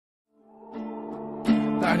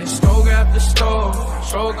Got it stove at the stove,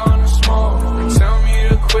 stroke on the smoke. They tell me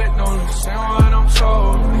to quit, don't listen what I'm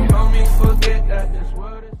told. They help me forget that this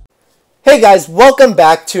world is... Hey guys, welcome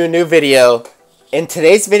back to a new video. In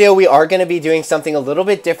today's video, we are going to be doing something a little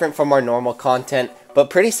bit different from our normal content, but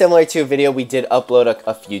pretty similar to a video we did upload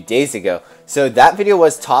a few days ago. So that video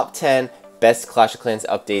was top 10 best Clash of Clans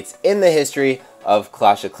updates in the history of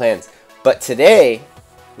Clash of Clans. But today,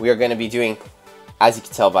 we are going to be doing, as you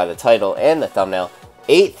can tell by the title and the thumbnail,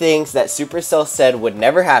 8 things that Supercell said would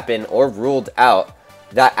never happen or ruled out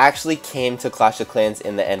that actually came to Clash of Clans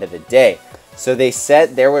in the end of the day. So they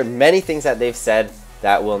said there were many things that they've said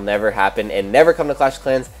that will never happen and never come to Clash of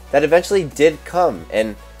Clans that eventually did come,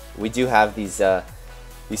 and we do have these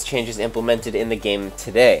changes implemented in the game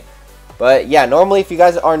today. But yeah, normally if you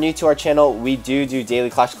guys are new to our channel, we do daily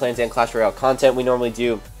Clash of Clans and Clash Royale content. We normally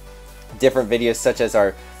do different videos such as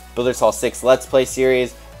our Builders Hall 6 Let's Play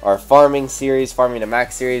series, our farming series, farming to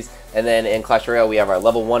max series, and then in Clash Royale we have our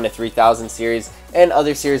level 1 to 3000 series and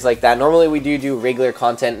other series like that. Normally we do regular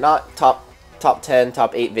content, not top 10,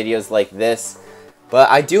 top 8 videos like this. But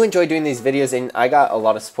I do enjoy doing these videos, and I got a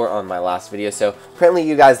lot of support on my last video, so apparently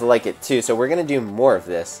you guys like it too. So we're going to do more of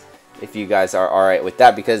this if you guys are alright with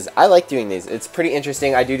that, because I like doing these. It's pretty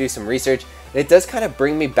interesting. I do some research, and it does kind of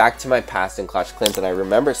bring me back to my past in Clash of Clans, and I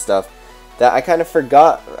remember stuff that I kind of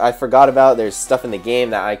forgot about. There's stuff in the game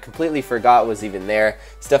that I completely forgot was even there,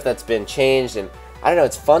 stuff that's been changed, and I don't know,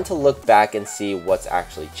 it's fun to look back and see what's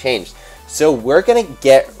actually changed. So we're going to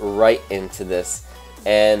get right into this,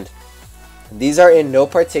 and these are in no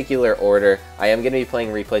particular order. I am going to be playing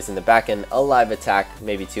replays in the back and a live attack,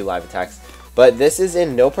 maybe 2 live attacks. But this is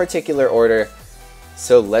in no particular order.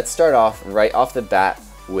 So let's start off right off the bat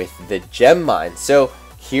with the gem mine. So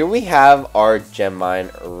here we have our gem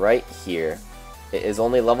mine right here. It is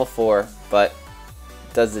only level 4, but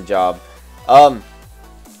does the job.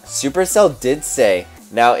 Supercell did say,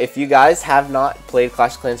 now if you guys have not played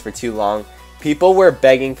Clash of Clans for too long, people were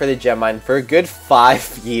begging for the gem mine for a good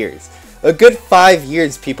 5 years. A good 5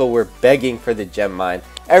 years people were begging for the gem mine.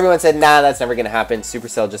 Everyone said, nah, that's never going to happen.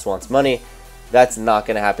 Supercell just wants money. That's not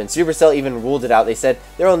going to happen. Supercell even ruled it out. They said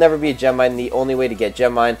there will never be a gem mine. The only way to get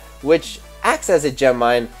gem mine, which acts as a gem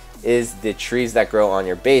mine, is the trees that grow on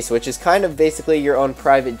your base, which is kind of basically your own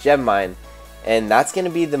private gem mine. And that's going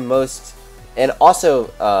to be the most... And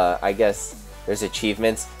also, I guess there's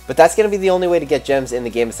achievements. But that's going to be the only way to get gems in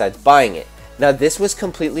the game besides buying it. Now, this was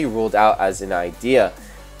completely ruled out as an idea.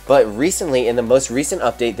 But recently, in the most recent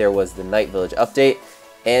update, there was the Night Village update,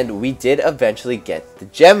 and we did eventually get the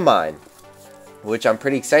gem mine, which I'm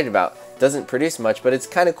pretty excited about. Doesn't produce much, but it's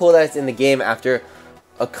kind of cool that it's in the game after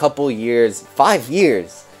a couple years, 5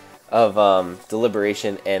 years of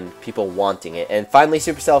deliberation and people wanting it. And finally,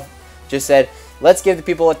 Supercell just said, let's give the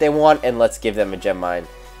people what they want, and let's give them a gem mine.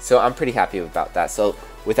 So I'm pretty happy about that. So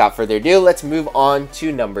without further ado, let's move on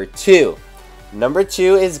to number 2. Number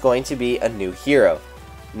 2 is going to be a new hero.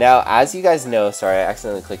 Now, as you guys know, sorry, I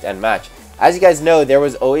accidentally clicked end match. As you guys know, there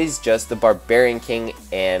was always just the Barbarian King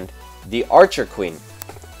and the Archer Queen,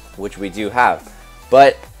 which we do have.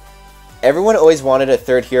 But everyone always wanted a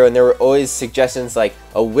third hero, and there were always suggestions like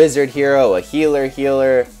a wizard hero, a healer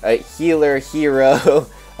hero.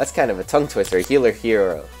 That's kind of a tongue twister, a healer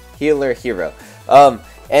hero.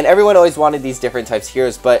 And everyone always wanted these different types of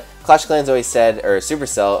heroes, but Clash of Clans always said, or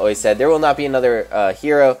Supercell always said, there will not be another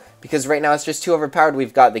hero, because right now it's just too overpowered.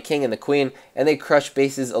 We've got the king and the queen, and they crush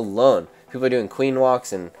bases alone. People are doing queen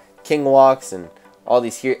walks and king walks and all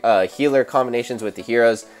these healer combinations with the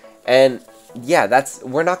heroes. And yeah,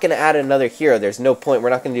 we're not going to add another hero. There's no point.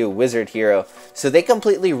 We're not going to do a wizard hero. So they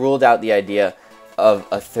completely ruled out the idea of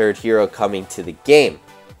a third hero coming to the game.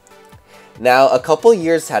 Now, a couple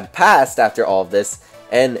years had passed after all of this,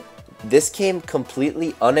 and this came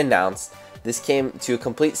completely unannounced. This came to a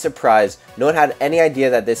complete surprise. No one had any idea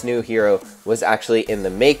that this new hero was actually in the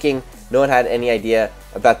making. No one had any idea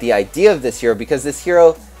about the idea of this hero, because this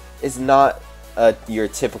hero is not your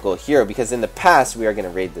typical hero. Because in the past, we are going to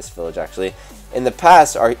raid this village actually. In the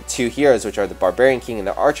past, our 2 heroes, which are the Barbarian King and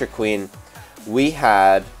the Archer Queen, we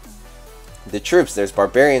had the troops. There's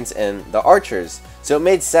barbarians and the archers. So it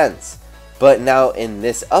made sense. But now in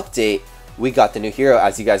this update, we got the new hero,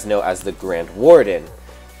 as you guys know, as the Grand Warden.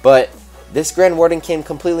 But this Grand Warden came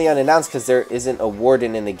completely unannounced because there isn't a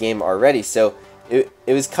Warden in the game already. So it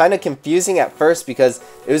was kind of confusing at first because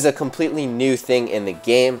it was a completely new thing in the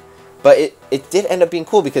game. But it did end up being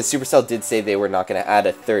cool because Supercell did say they were not going to add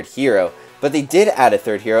a third hero. But they did add a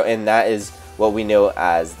third hero, and that is what we know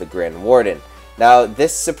as the Grand Warden. Now,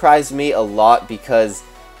 this surprised me a lot because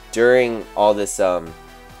during all this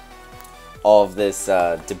all of this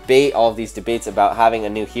debate, all of these debates about having a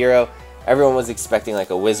new hero. Everyone was expecting like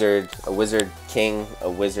a wizard king, a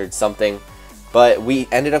wizard something, but we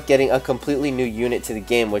ended up getting a completely new unit to the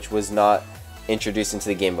game, which was not introduced into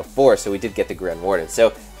the game before. So we did get the Grand Warden.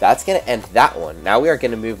 So that's gonna end that one. Now we are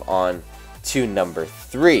gonna move on to number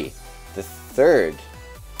 3. The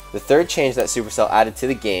third change that Supercell added to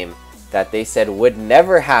the game that they said would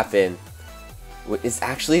never happen is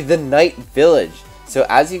actually the Night Village. So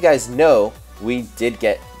as you guys know, we did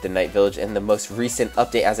get the Night Village in the most recent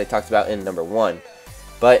update, as I talked about in number 1.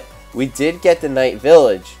 But we did get the Night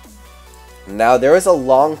Village. Now there was a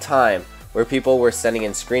long time where people were sending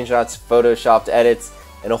in screenshots, photoshopped edits,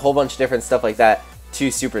 and a whole bunch of different stuff like that to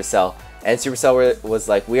Supercell. And Supercell was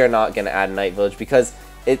like, we are not going to add Night Village because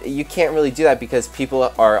you can't really do that because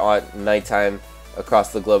people are on nighttime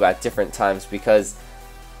across the globe at different times because,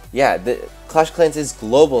 yeah, the Clash of Clans is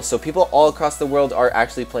global, so people all across the world are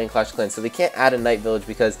actually playing Clash of Clans, so they can't add a Night Village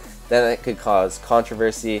because then it could cause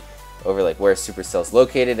controversy over like where Supercell is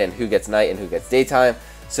located and who gets night and who gets daytime,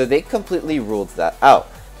 so they completely ruled that out.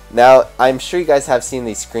 Now, I'm sure you guys have seen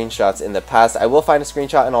these screenshots in the past. I will find a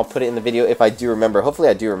screenshot and I'll put it in the video if I do remember. Hopefully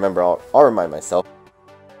I do remember. I'll remind myself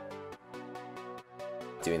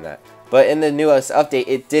doing that. But in the newest update,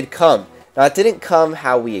 it did come. Now, it didn't come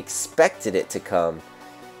how we expected it to come.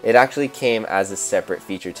 It actually came as a separate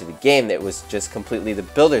feature to the game that was just completely the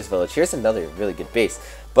Builder's Village. Here's another really good base.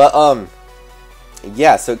 But,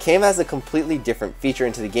 yeah, so it came as a completely different feature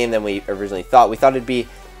into the game than we originally thought. We thought it'd be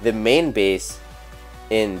the main base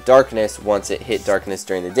in darkness once it hit darkness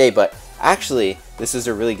during the day. But actually, this is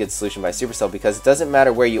a really good solution by Supercell because it doesn't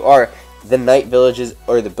matter where you are. The Night Villages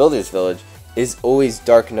or the Builder's Village is always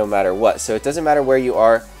dark no matter what, so it doesn't matter where you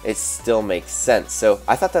are, it still makes sense. So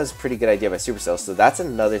I thought that was a pretty good idea by Supercell. So that's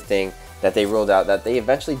another thing that they rolled out that they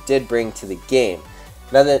eventually did bring to the game.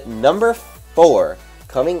 Now the number 4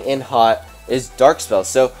 coming in hot is Dark Spells.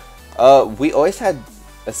 So we always had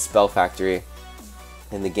a spell factory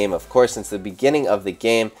in the game, of course, since the beginning of the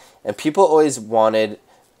game, and people always wanted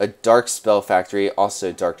a dark spell factory,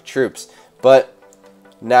 also dark troops. But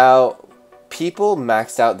now people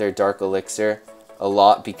maxed out their dark elixir a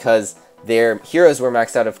lot because their heroes were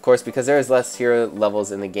maxed out, of course, because there was less hero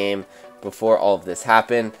levels in the game before all of this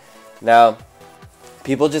happened. Now,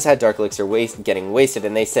 people just had dark elixir getting wasted,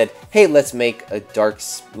 and they said, hey, let's make a dark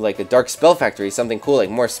spell factory, something cool, like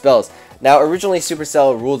more spells. Now, originally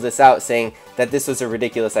Supercell ruled this out, saying that this was a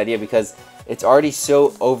ridiculous idea because it's already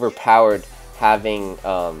so overpowered having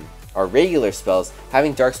our regular spells.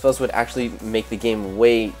 Having dark spells would actually make the game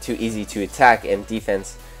way too easy to attack, and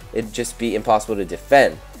defense, it'd just be impossible to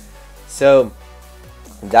defend. So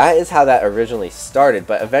that is how that originally started,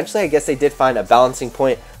 but eventually I guess they did find a balancing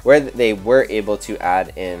point where they were able to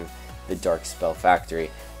add in the dark spell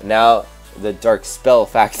factory. Now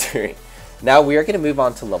now we are going to move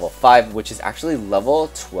on to level 5, which is actually level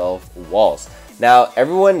 12 walls. Now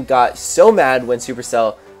everyone got so mad when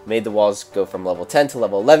Supercell made the walls go from level 10 to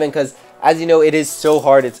level 11 because, as you know, it is so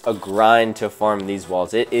hard. It's a grind to farm these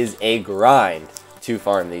walls. It is a grind to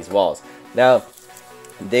farm these walls. Now,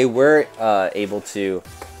 they were able to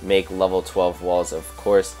make level 12 walls, of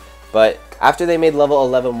course, but after they made level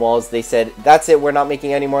 11 walls, they said, that's it, we're not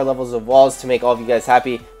making any more levels of walls to make all of you guys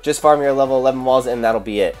happy. Just farm your level 11 walls and that'll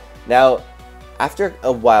be it. Now, after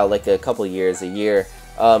a while, like a couple years, a year,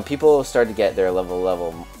 people started to get their level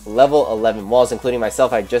 11 walls, including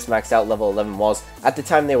myself. I just maxed out level 11 walls. At the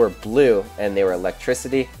time, they were blue and they were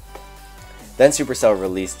electricity. Then Supercell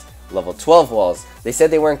released level 12 walls. They said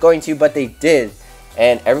they weren't going to, but they did.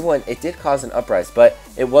 And everyone, it did cause an uprise, but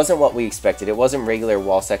it wasn't what we expected. It wasn't regular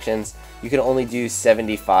wall sections. You can only do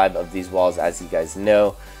 75 of these walls, as you guys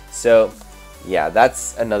know. So yeah,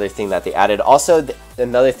 that's another thing that they added. Also,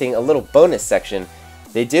 another thing, a little bonus section.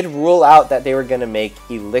 They did rule out that they were going to make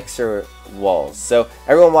elixir walls. So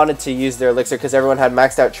everyone wanted to use their elixir because everyone had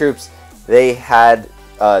maxed out troops. They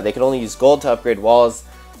could only use gold to upgrade walls,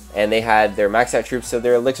 and they had their maxed out troops, so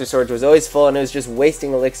their elixir storage was always full, and it was just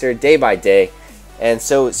wasting elixir day by day. And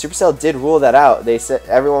so Supercell did rule that out. They said,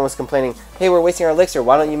 everyone was complaining, hey, we're wasting our elixir.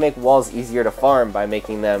 Why don't you make walls easier to farm by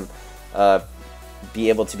making them be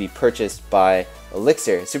able to be purchased by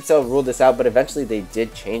elixir? Supercell ruled this out, but eventually they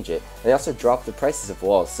did change it. And they also dropped the prices of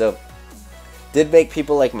walls. So did make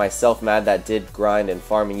people like myself mad that did grind and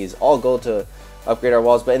farm and use all gold to upgrade our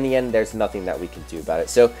walls. But in the end, there's nothing that we can do about it.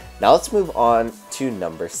 So now let's move on to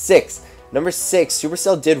number 6. Number 6,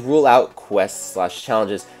 Supercell did rule out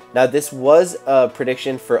quests/challenges. Now, this was a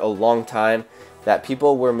prediction for a long time that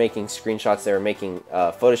people were making screenshots. They were making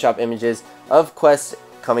Photoshop images of quests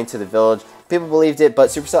coming to the village. People believed it, but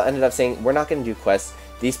Supercell ended up saying, we're not going to do quests.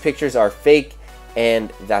 these pictures are fake,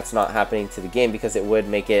 and that's not happening to the game because it would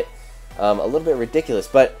make it a little bit ridiculous.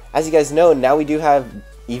 But as you guys know, now we do have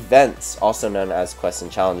events, also known as quests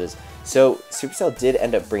and challenges. So Supercell did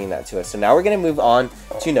end up bringing that to us. So now we're going to move on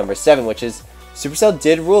to number 7, which is Supercell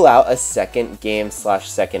did rule out a second game /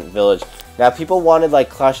 second village. Now people wanted like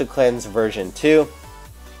Clash of Clans version 2,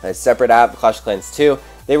 a separate app, Clash of Clans 2.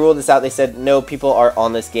 They ruled this out. They said, no, people are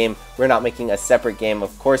on this game. We're not making a separate game.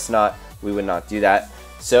 Of course not. We would not do that.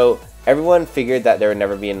 So everyone figured that there would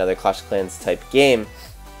never be another Clash of Clans type game,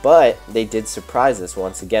 but they did surprise us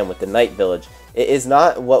once again with the Night Village. It is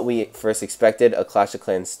not what we first expected, a Clash of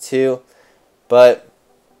Clans 2, but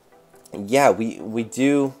yeah, we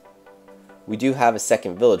do have a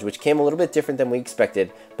second village, which came a little bit different than we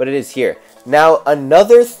expected, but it is here. Now,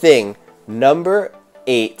 another thing, number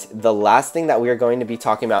 8, the last thing that we are going to be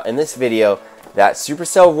talking about in this video that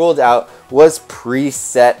Supercell ruled out was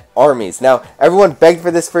preset armies. Now, everyone begged for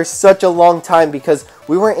this for such a long time because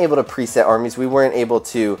we weren't able to preset armies. We weren't able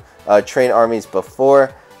to train armies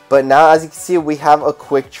before. But now, as you can see, we have a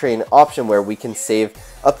quick train option where we can save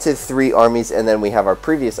up to 3 armies, and then we have our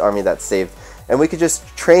previous army that's saved. And we could just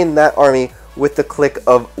train that army with the click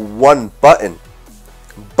of one button.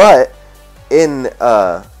 But in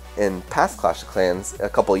past Clash of Clans, a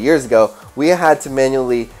couple years ago, we had to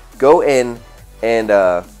manually go in and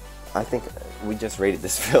I think we just raided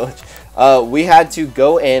this village. We had to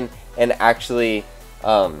go in and actually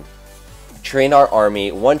train our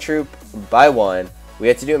army one troop by one. We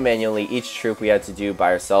had to do it manually. Each troop we had to do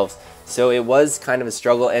by ourselves. So it was kind of a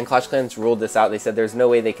struggle, and Clash of Clans ruled this out. They said there's no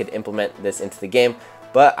way they could implement this into the game.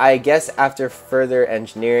 But I guess after further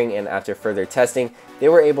engineering and after further testing, they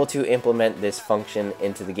were able to implement this function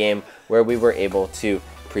into the game where we were able to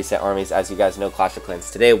preset armies. As you guys know, Clash of Clans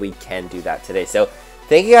today, we can do that today. So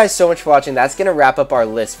thank you guys so much for watching. That's going to wrap up our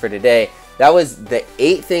list for today. That was the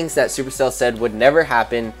 8 things that Supercell said would never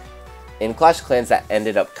happen in Clash of Clans that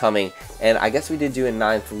ended up coming. And I guess we did do a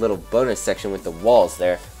 9th little bonus section with the walls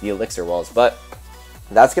there, the elixir walls. But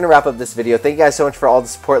that's going to wrap up this video. Thank you guys so much for all the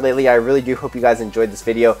support lately. I really do hope you guys enjoyed this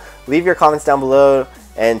video. Leave your comments down below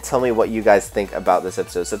and tell me what you guys think about this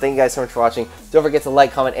episode. So thank you guys so much for watching. Don't forget to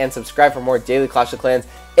like, comment, and subscribe for more daily Clash of Clans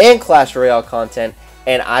and Clash Royale content.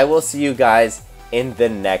 And I will see you guys in the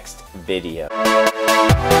next video.